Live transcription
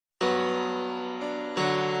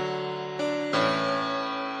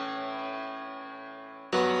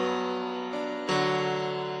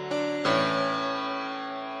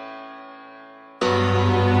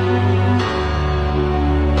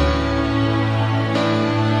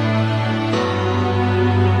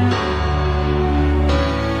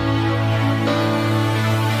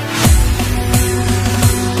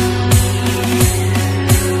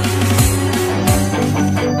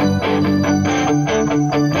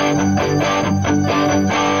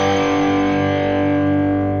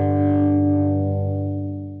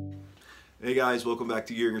Hey guys, welcome back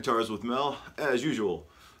to Gear and Guitars with Mel. As usual,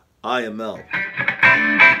 I am Mel.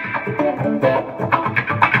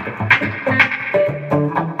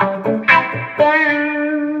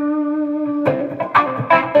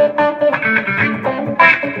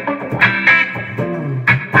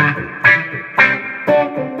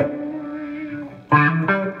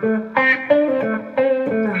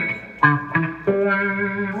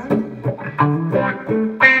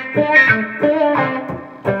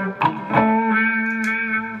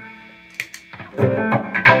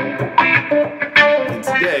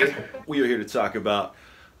 We are here to talk about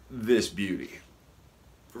this beauty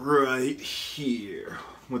right here.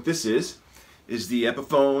 What this is the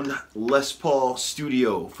Epiphone Les Paul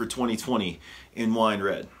Studio for 2020 in wine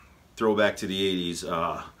red. Throwback to the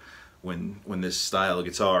 80s when this style of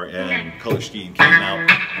guitar and color scheme came out.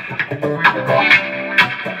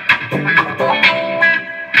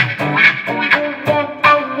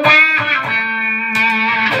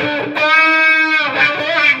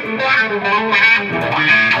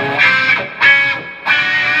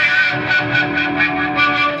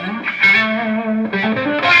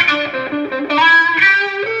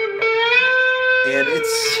 And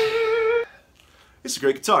it's a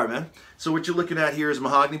great guitar, man. So what you're looking at here is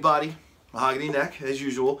mahogany body, mahogany neck, as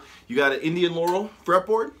usual. You got an Indian Laurel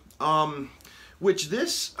fretboard, which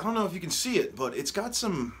this, I don't know if you can see it, but it's got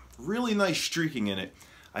some really nice streaking in it.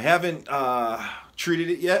 I haven't treated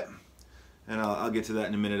it yet, and I'll get to that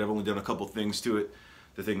in a minute. I've only done a couple things to it,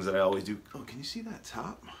 the things that I always do. Oh, can you see that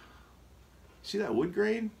top? See that wood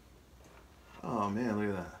grain? Oh man, look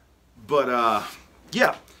at that. But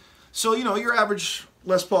yeah. So, you know, your average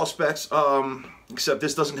Les Paul specs, except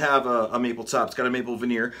this doesn't have a maple top. It's got a maple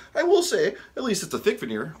veneer. I will say, at least it's a thick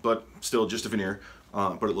veneer, but still just a veneer.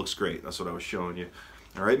 But it looks great. That's what I was showing you.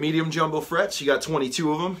 All right, medium jumbo frets. You got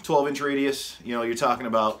 22 of them, 12-inch radius. You know, you're talking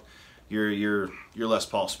about your Les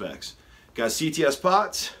Paul specs. Got CTS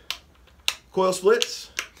pots, coil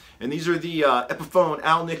splits, and these are the Epiphone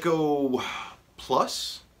Alnico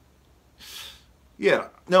Plus. Yeah,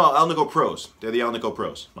 no, Alnico Pros. They're the Alnico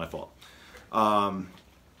Pros. My fault.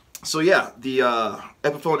 So yeah, the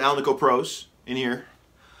Epiphone Alnico Pros in here.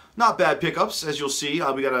 Not bad pickups, as you'll see.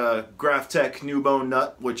 We got a Graphtec new bone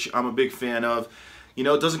nut, which I'm a big fan of. You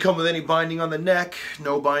know, it doesn't come with any binding on the neck,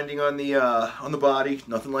 no binding on the body,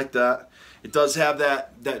 nothing like that. It does have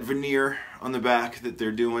that veneer on the back that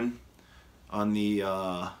they're doing on the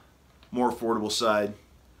more affordable side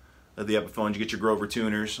of the Epiphones. You get your Grover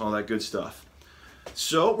tuners, all that good stuff.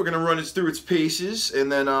 So we're going to run it through its paces,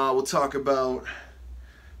 and then we'll talk about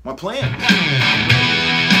my plan.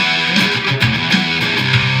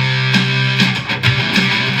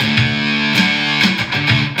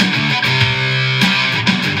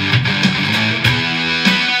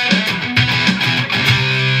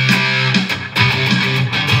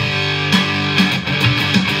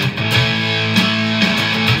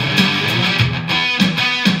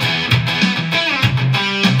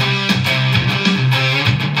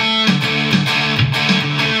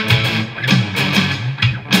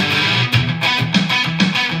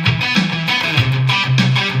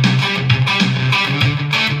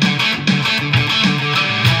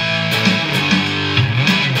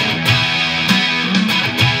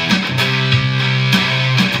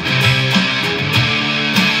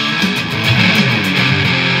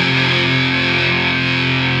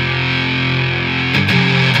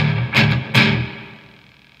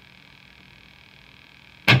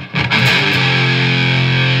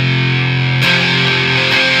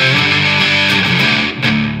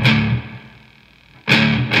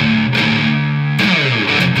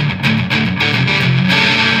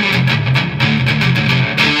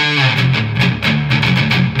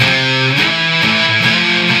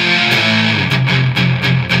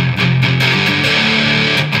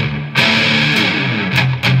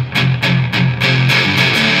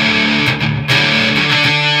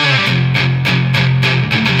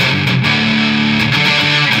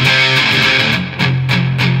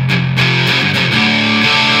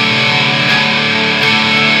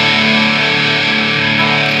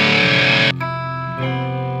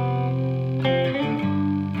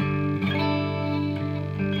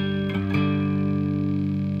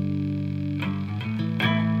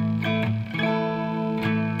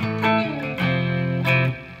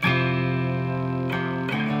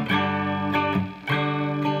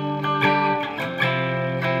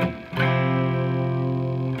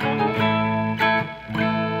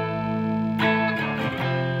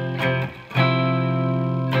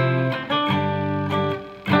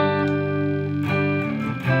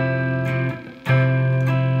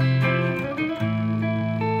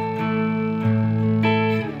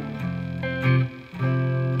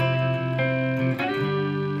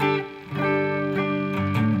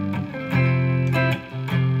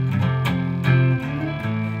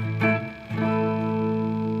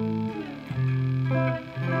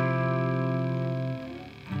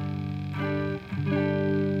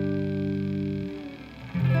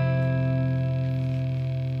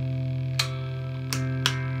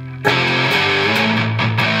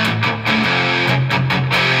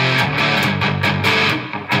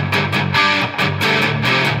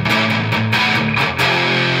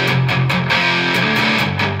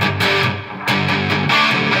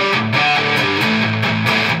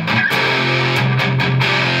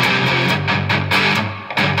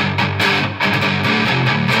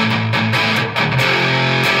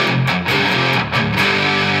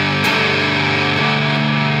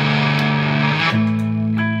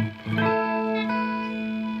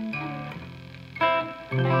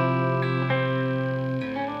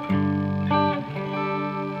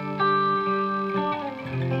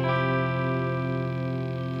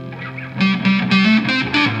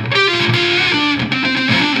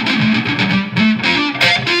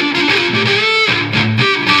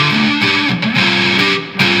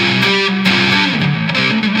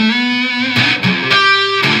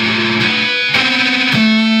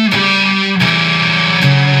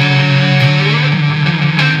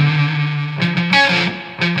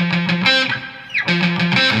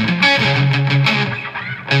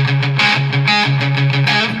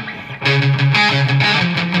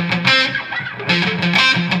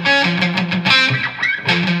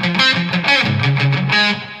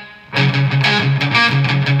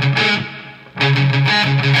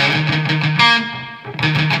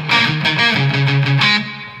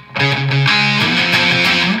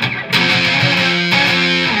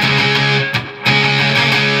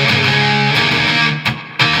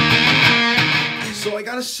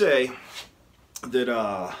 just say that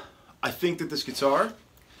I think that this guitar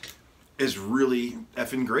is really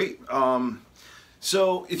effing great.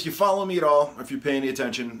 So if you follow me at all, or if you pay any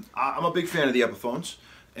attention, I'm a big fan of the Epiphones,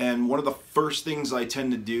 and one of the first things I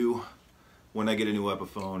tend to do when I get a new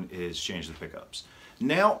Epiphone is change the pickups.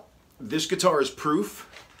 Now, this guitar is proof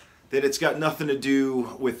that it's got nothing to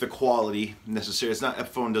do with the quality necessarily. It's not,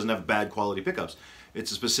 Epiphone doesn't have bad quality pickups.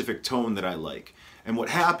 It's a specific tone that I like. And what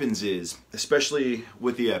happens is, especially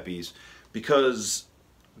with the Epis, because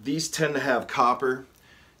these tend to have copper,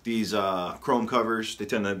 these chrome covers, they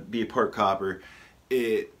tend to be a part copper,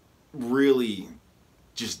 it really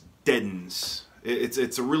just deadens.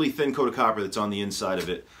 It's a really thin coat of copper that's on the inside of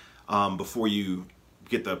it before you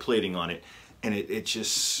get the plating on it. And it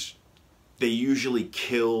just, they usually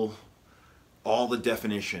kill all the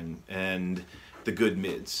definition and the good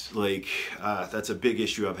mids. Like, that's a big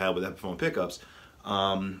issue I've had with Epiphone pickups.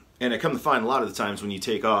 And I come to find a lot of the times when you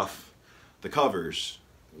take off the covers,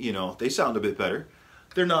 you know, they sound a bit better.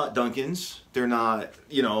 They're not Duncans, they're not,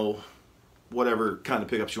 you know, whatever kind of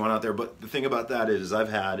pickups you want out there. But the thing about that is I've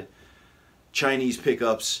had Chinese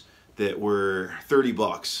pickups that were 30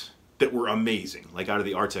 bucks that were amazing, like out of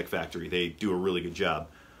the Artec factory. They do a really good job.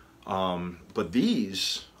 But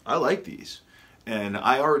these, I like these. And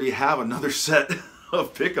I already have another set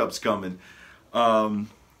of pickups coming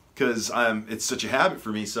because it's such a habit for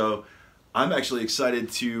me. So I'm actually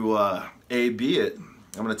excited to A/B it.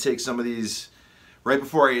 I'm going to take some of these right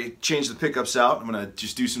before I change the pickups out. I'm going to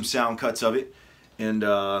just do some sound cuts of it, and then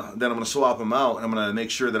I'm going to swap them out, and I'm going to make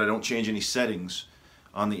sure that I don't change any settings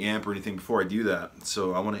on the amp or anything before I do that.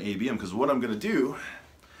 So I want to A/B them, because what I'm going to do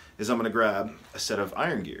is I'm going to grab a set of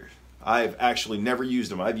iron gears. I've actually never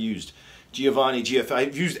used them. I've used Giovanni, GF.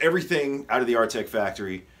 I've used everything out of the Artec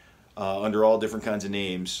factory under all different kinds of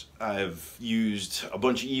names. I've used a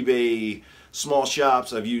bunch of eBay small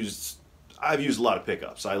shops. I've used a lot of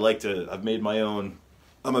pickups. I've made my own.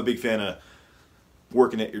 I'm a big fan of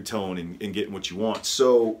working at your tone and getting what you want.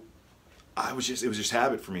 So it was just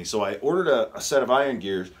habit for me. So I ordered a set of iron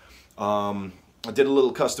gears. I did a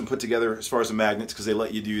little custom put together as far as the magnets, because they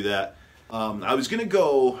let you do that. I was gonna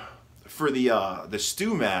go for the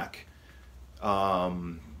StewMac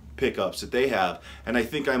pickups that they have, and I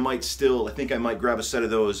think I might grab a set of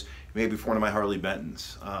those maybe for one of my Harley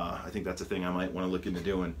Bentons. I think that's a thing I might want to look into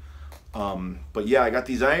doing. But yeah, I got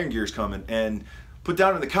these iron gears coming, and put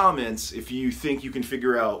down in the comments if you think you can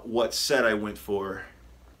figure out what set I went for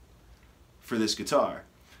this guitar.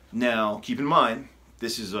 Now, keep in mind,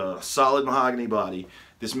 this is a solid mahogany body.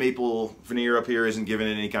 This maple veneer up here isn't giving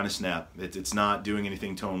it any kind of snap. It's not doing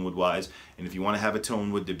anything tone wood wise. And if you want to have a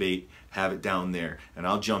tone wood debate, have it down there. And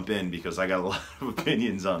I'll jump in because I got a lot of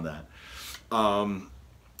opinions on that.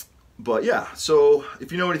 But yeah, so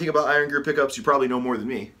if you know anything about iron gear pickups, you probably know more than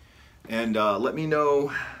me. And let me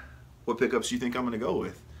know what pickups you think I'm going to go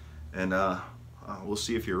with. And we'll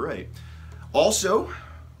see if you're right. Also,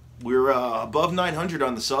 we're above 900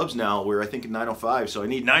 on the subs now. We're, I think, at 905. So I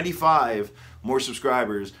need 95 more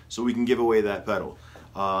subscribers so we can give away that pedal.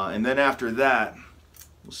 And then after that,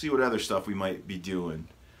 we'll see what other stuff we might be doing.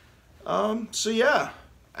 So yeah,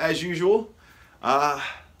 as usual,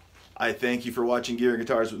 I thank you for watching Gear and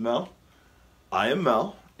Guitars with Mel. I am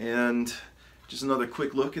Mel, and just another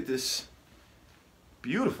quick look at this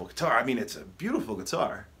beautiful guitar. I mean, it's a beautiful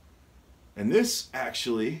guitar. And this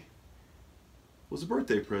actually was a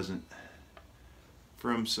birthday present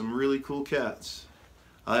from some really cool cats.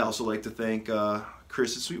 I also like to thank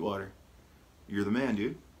Chris at Sweetwater. You're the man,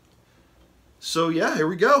 dude. So yeah, here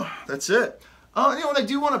we go. That's it. You know, and I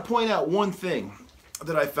do want to point out one thing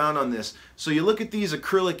that I found on this. So you look at these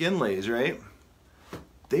acrylic inlays, right?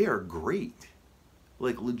 They are great.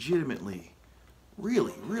 Like, legitimately,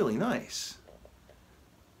 really, really nice.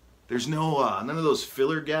 There's no none of those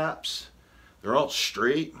filler gaps. They're all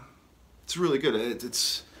straight. It's really good.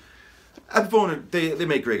 It's Epiphone, they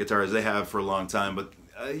make great guitars. They have for a long time, but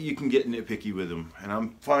you can get nitpicky with them. And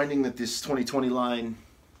I'm finding that this 2020 line,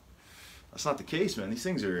 that's not the case, man. These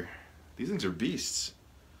things are beasts.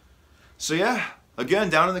 So yeah, again,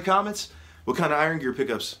 down in the comments, what kind of iron gear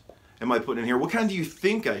pickups am I putting in here? What kind do you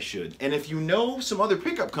think I should? And if you know some other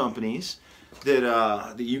pickup companies that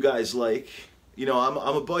that you guys like, you know,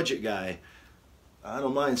 I'm a budget guy. I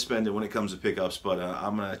don't mind spending when it comes to pickups, but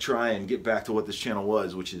I'm gonna try and get back to what this channel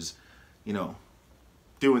was, which is, you know,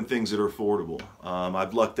 doing things that are affordable.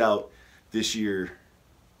 I've lucked out this year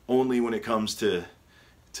only when it comes to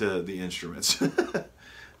the instruments.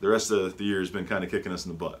 The rest of the year has been kind of kicking us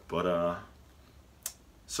in the butt. But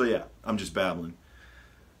so yeah, I'm just babbling.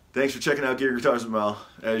 Thanks for checking out Gear Guitars with Mel.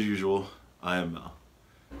 As usual, I am Mel.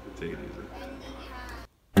 Take it easy.